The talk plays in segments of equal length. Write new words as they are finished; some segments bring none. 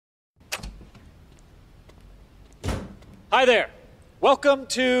Hi there. Welcome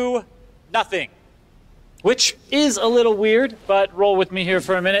to nothing, which is a little weird, but roll with me here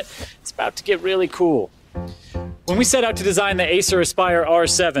for a minute. It's about to get really cool. When we set out to design the Acer Aspire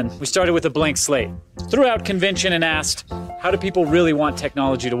R7, we started with a blank slate, threw out convention and asked, how do people really want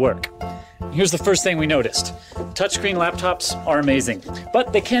technology to work? And here's the first thing we noticed. Touchscreen laptops are amazing,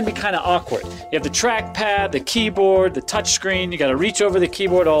 but they can be kind of awkward. You have the trackpad, the keyboard, the touchscreen, you gotta reach over the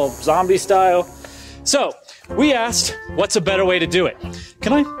keyboard all zombie style. So, we asked, what's a better way to do it?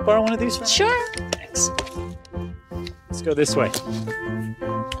 Can I borrow one of these? Sure. Thanks. Let's go this way.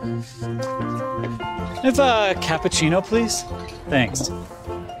 Have a cappuccino, please? Thanks.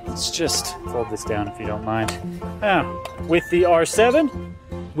 Let's just fold this down if you don't mind. Now, with the R7,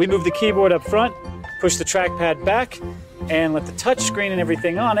 we move the keyboard up front, push the trackpad back, and let the touch screen and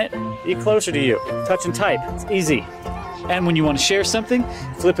everything on it be closer to you. Touch and type, it's easy. And when you want to share something,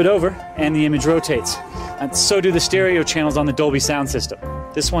 flip it over and the image rotates. And so do the stereo channels on the Dolby sound system.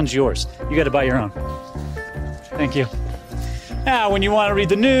 This one's yours. You got to buy your own. Thank you. Now, when you want to read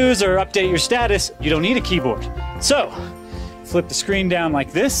the news or update your status, you don't need a keyboard. So, flip the screen down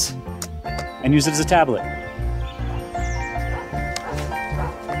like this and use it as a tablet.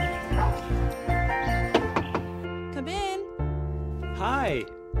 Come in. Hi.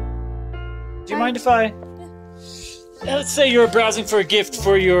 Do you mind if I... let's say you're browsing for a gift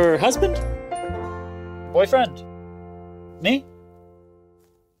for your husband? Boyfriend? Me?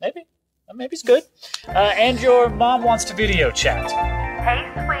 Maybe? Maybe it's good. And your mom wants to video chat. Hey,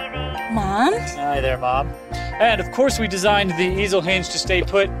 sweetie. Mom? Hi there, Mom. And of course we designed the easel hinge to stay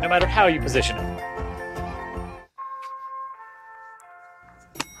put no matter how you position it.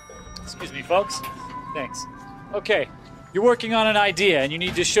 Excuse me, folks. Thanks. Okay, you're working on an idea and you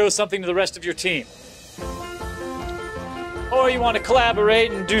need to show something to the rest of your team. Or you want to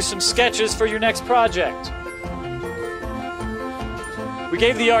collaborate and do some sketches for your next project. We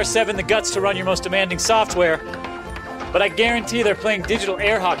gave the R7 the guts to run your most demanding software, but I guarantee they're playing digital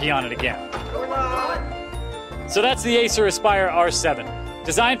air hockey on it again. So that's the Acer Aspire R7,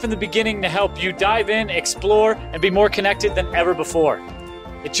 designed from the beginning to help you dive in, explore, and be more connected than ever before.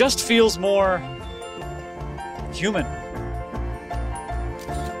 It just feels more human.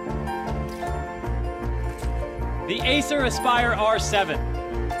 The Acer Aspire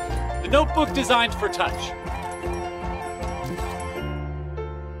R7, the notebook designed for touch.